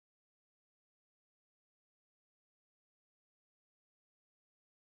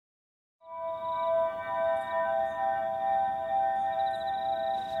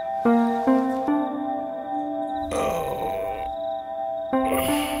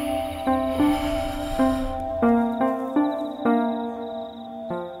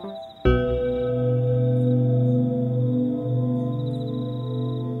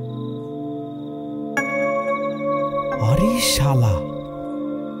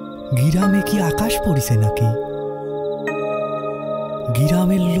গ্রামে কি আকাশ পড়েছে নাকি?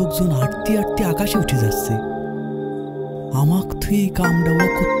 গ্রামের লোকজন হাঁটতে হাঁটতে আকাশে উঠে যাচ্ছে। আমাক তুই এই কামটা ওরা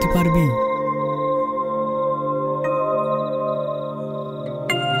করতে পারবি?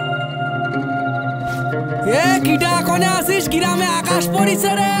 এ কিটা কোনে আসিস? গ্রামে আকাশ পড়িছে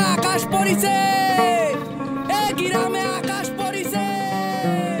রে, আকাশ পড়িছে। এ গ্রামে আকাশ পড়িছে।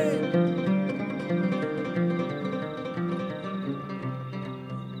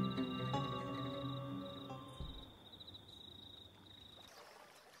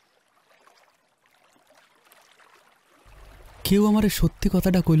 কেউ আমারে সত্যি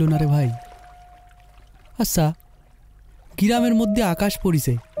কথাটা কইল না রে ভাই। আচ্ছা, গ্রামের মধ্যে আকাশ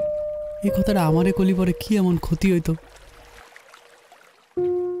পড়িছে, এই কথাটা আমারে কলি পরে কি এমন ক্ষতি হইতো?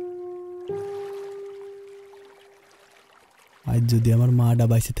 আজ যদি আমার মাটা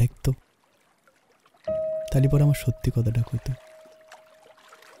বাইসে থাকতো, তাহলে পরে আমার সত্যি কথাটা কইতো।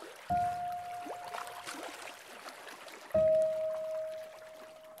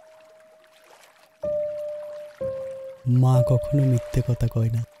 মা কখনো মিথ্যে কথা কয়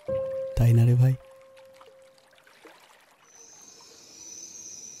না, তাই না রে ভাই?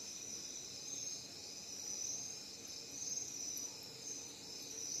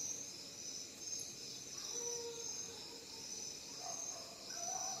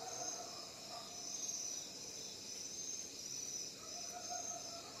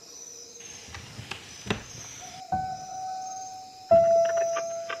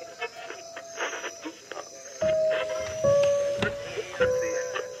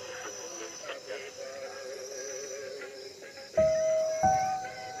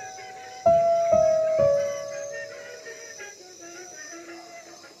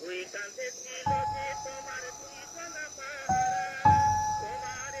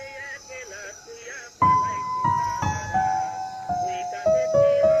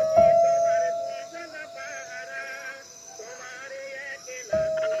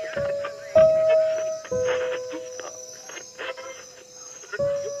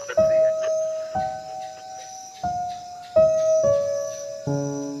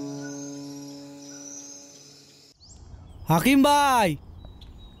 হাকিম ভাই,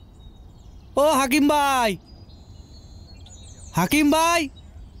 ও হাকিম ভাই, হাকিম ভাই,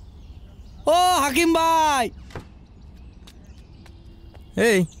 ও হাকিম ভাই।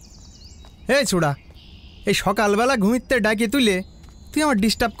 এই এই ছোড়া, এই সকালবেলা ঘুমিতে ডাকে তুলে তুই আমার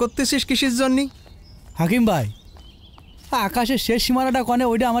ডিস্টার্ব করতেছিস কিসের জন্যে? হাকিম ভাই, আকাশের শেষ সীমানাটা কনে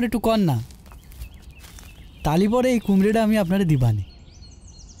ওইটা আমার একটু কন না, তালি পরে এই কুমড়েটা আমি আপনারে দিবানি।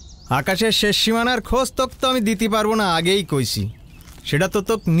 আকাশের শেষ সীমানার খোঁজ তোকে তো আমি দিতে পারবো না, আগেই কইছি। সেটা তো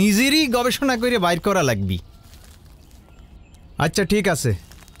তোকে নিজেরই গবেষণা করে বাইর করা লাগবি। আচ্ছা ঠিক আছে,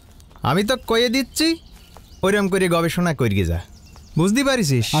 আমি তো কয়ে দিচ্ছি, ওইরকম করে গবেষণা করিয়ে যা, বুঝতে পারিস?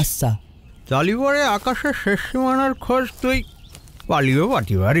 আচ্ছা, তালি পরে আকাশের শেষ সীমানার খোঁজ তুই পালিও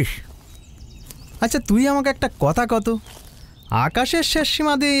পাঠি পারিস। আচ্ছা তুই আমাকে একটা কথা কত, আকাশের শেষ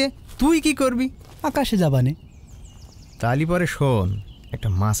সীমা দিয়ে তুই কি করবি? আকাশে যাবানে। তালি পরে শোন, একটা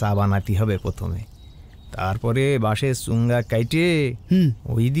মাছা বানাতে হবে প্রথমে, তারপরে বাঁশের চুঙ্গা কাইটে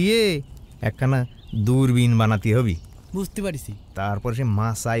ওই দিয়ে একখানা দূরবীন বানাতে হবে, বুঝতে পারিছি। তারপরে সে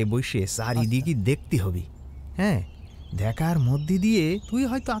মাছায় বসে চারিদিকে দেখতে হবে। হ্যাঁ, দেখার মধ্যে দিয়ে তুই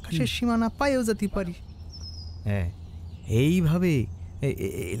হয়তো আকাশের সীমানা পাইও যেতে পারিস। হ্যাঁ, এইভাবে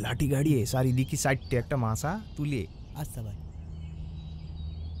লাঠি গাড়িয়ে চারিদিকে সাইডটে একটা মাছা তুলে। আচ্ছা ভাই।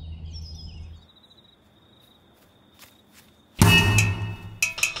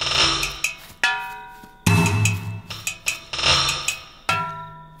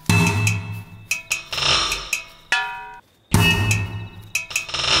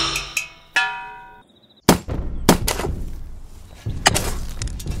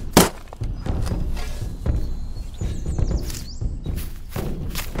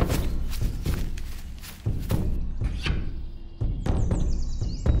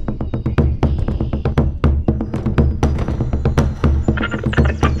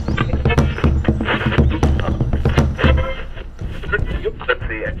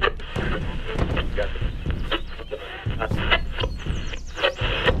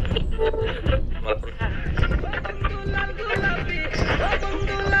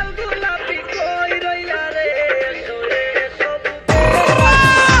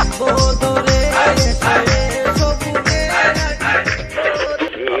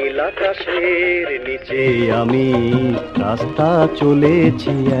 আকাশের নিচে আমি রাস্তা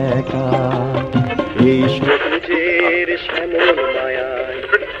চলেছি একা, এই সবুজের শ্যামল মায়ায়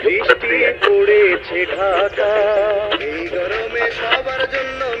বৃষ্টি পড়েছে ঢাকা, এই গরমে সবার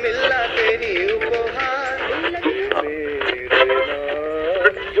জন্য মিল্লাতেরই উপহার।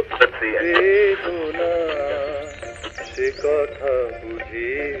 বেদনা সে কথা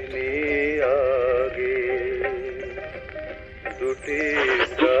বুঝিনি আগে দুটি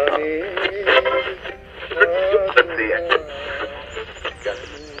প্রাণে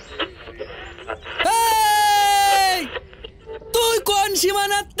তুই কোন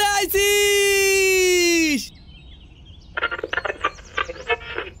সীমানাতে আইছিস?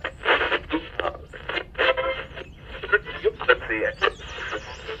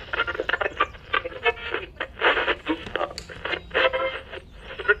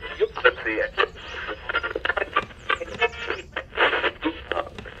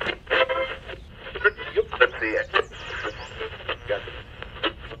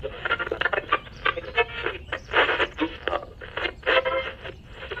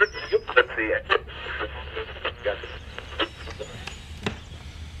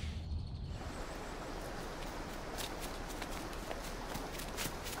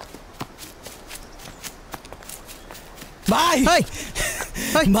 ভাই ভাই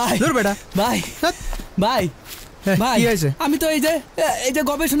ভাই দূর বেটা ভাই ভাই ভাই কি হয়েছে? আমি তো এই যে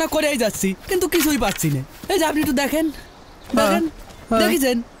গবেষণা করেই যাচ্ছি কিন্তু কিছুই পাচ্ছি না। এই যে আপনি একটু দেখেন দেখেন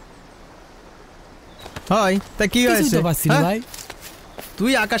দেখেছেন হয় তা কি কিছুই হয়েছে? তো পাচ্ছি না ভাই।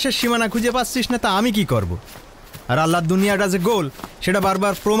 তুই আকাশের সীমানা খুঁজে পাচ্ছিস না তা আমি কি করব? আর আল্লাহর দুনিয়াটা যে গোল সেটা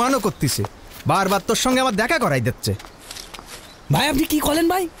বারবার প্রমাণও করতেছে, বারবার তোর সঙ্গে আমার দেখা করাই দিচ্ছে। ভাই আপনি কি করেন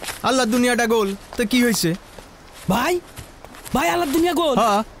ভাই? আল্লাহর দুনিয়াটা গোল তো কি হয়েছে? ভাই ভাই আল্লাহর দুনিয়া গোল।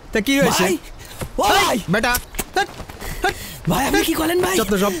 হ্যাঁ তা কি হয়েছে? ভাই ও ভাই বেটা ভাই আপনি কি করেন ভাই?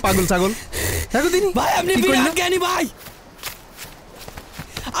 যত সব পাগল ছাগল দেখো দিনি। ভাই আপনি বিরাট জ্ঞানী ভাই,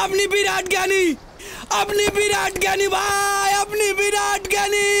 আপনি বিরাট জ্ঞানী, আপনি বিরাট জ্ঞানী ভাই, আপনি বিরাট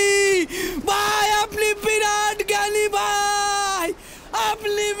জ্ঞানী ভাই, আপনি বিরাট জ্ঞানী ভাই,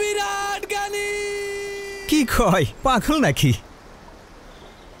 আপনি বিরাট জ্ঞানী। কি কয় পাগল নাকি?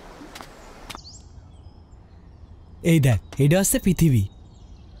 এই দেখ এটা হচ্ছে পৃথিবী,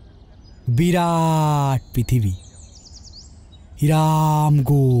 বিরাট পৃথিবী, হিরাম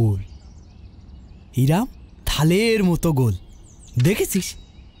গোল, হিরাম থালের মতো গোল দেখেছিস?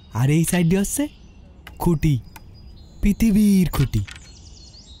 আর এই সাইডে হচ্ছে খুঁটি, পৃথিবীর খুঁটি,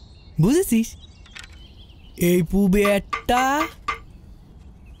 বুঝেছিস? এই পূবে একটা,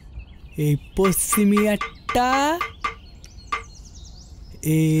 এই পশ্চিমে একটা,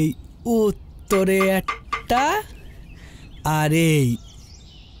 এই উত্তরে একটা, আর এই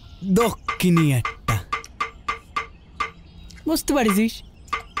দক্ষিণে একটা, বুঝতে পারিস?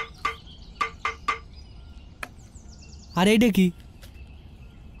 আর এইটা কি?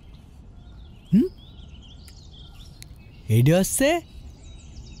 এইটা হচ্ছে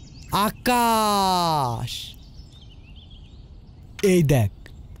আকাশ। এই দেখ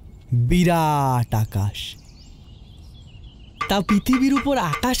বিরাট আকাশ। তা পৃথিবীর উপর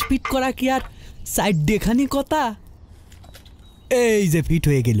আকাশ ফিট করা কি আর সাইড দেখানি কথা? এই যে ফিট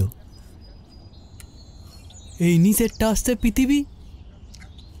হয়ে গেল। এই নিচেরটা হচ্ছে পৃথিবী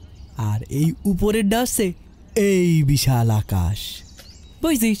আর এই উপরেরটা হচ্ছে এই বিশাল আকাশ,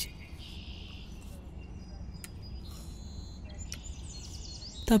 বুঝছিস?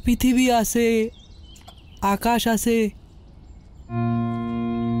 তা পৃথিবী আছে, আকাশ আছে,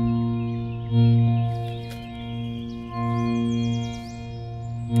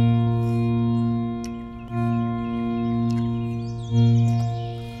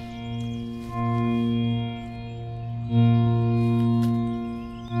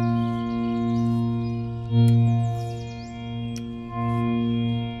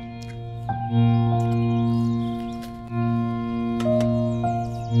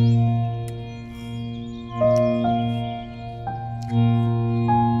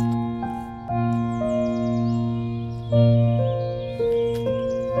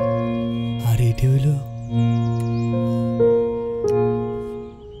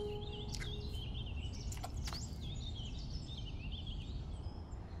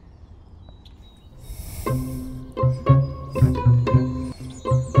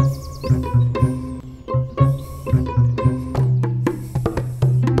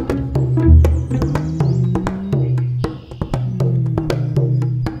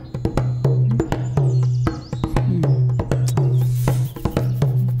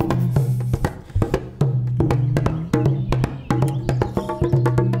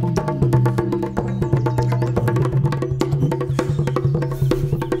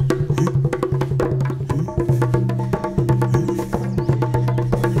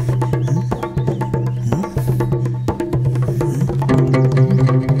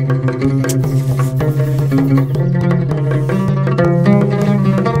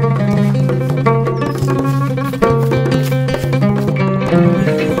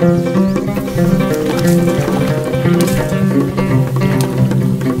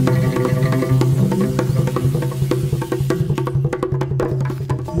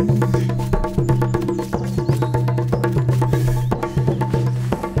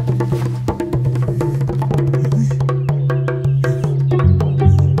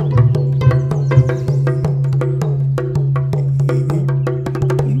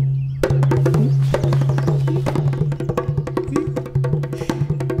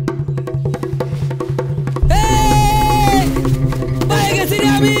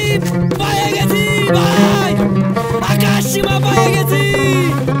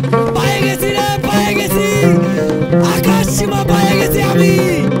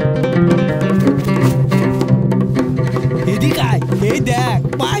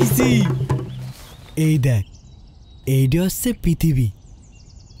 এই দেখ, এইটা হচ্ছে পৃথিবী,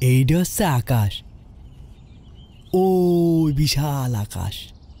 এইটা হচ্ছে আকাশ। ওই বিশাল আকাশ।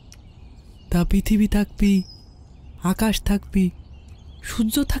 তা পৃথিবী থাকবি, আকাশ থাকবি,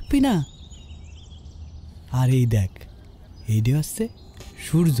 সূর্য থাকবি না? আর এই দেখ, এইটা হচ্ছে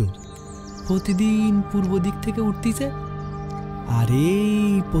সূর্য, প্রতিদিন পূর্ব দিক থেকে উঠতিছে আর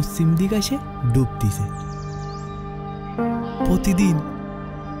এই পশ্চিম দিক এসে ডুবতিছে। প্রতিদিন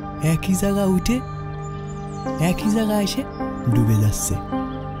একই জায়গা উঠে একই জায়গায় এসে ডুবে যাচ্ছে।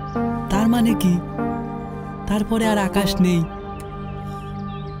 তার মানে কি, তারপরে আর আকাশ নেই,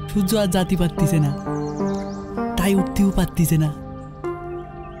 সূর্য আর জাতি পারতিছে না, তাই উঠতেও পারতিছে না।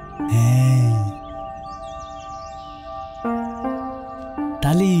 হ্যাঁ,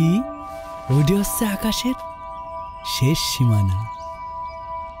 তাহলে ওইটা হচ্ছে আকাশের শেষ সীমানা।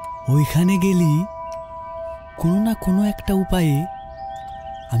 ওইখানে গেলি কোনো না কোনো একটা উপায়ে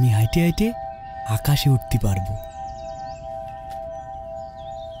আমি হাইটে হাইটে আকাশে উঠতে পারবো।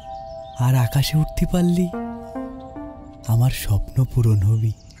 আর আকাশে উঠতে পারলি আমার স্বপ্ন পূরণ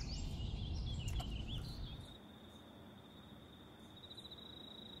হবি।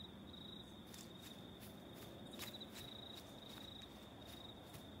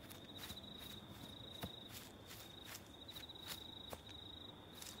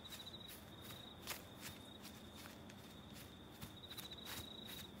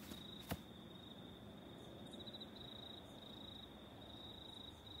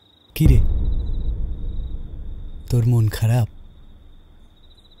 কিরে, তোর মন খারাপ?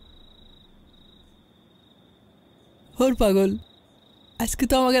 ওর পাগল, আজকে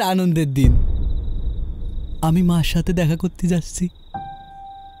তো আমাদের আনন্দের দিন। আমি মার সাথে দেখা করতে যাচ্ছি।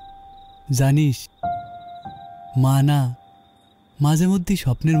 জানিস, মা না মাঝে মধ্যে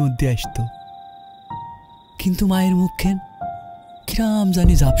স্বপ্নের মধ্যে আসতো, কিন্তু মায়ের মুখখান কিরাম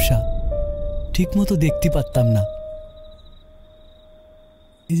জানি ঝাপসা, ঠিক মতো দেখতে পারতাম না।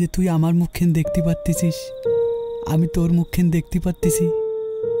 এই যে তুই আমার মুখখান দেখতে পারতেছিস, আমি তোর মুখখান দেখতে পারতেছি,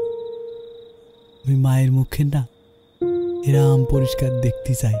 ওই মায়ের মুখখান না এরম পরিষ্কার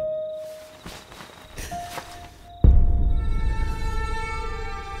দেখতে চাই।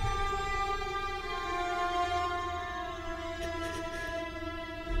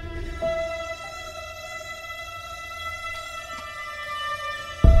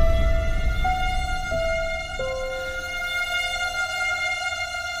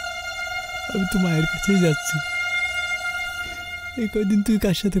 আমি তো মায়ের কাছেই যাচ্ছি। এই কয়দিন তুই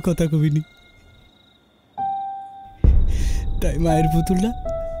কার সাথে কথা কবিনি, তাই মায়ের পুতুলটা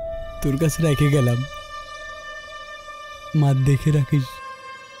তোর কাছে রেখে গেলাম। মা দেখে রাখিস,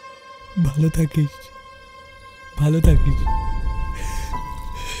 ভালো থাকিস, ভালো থাকিস।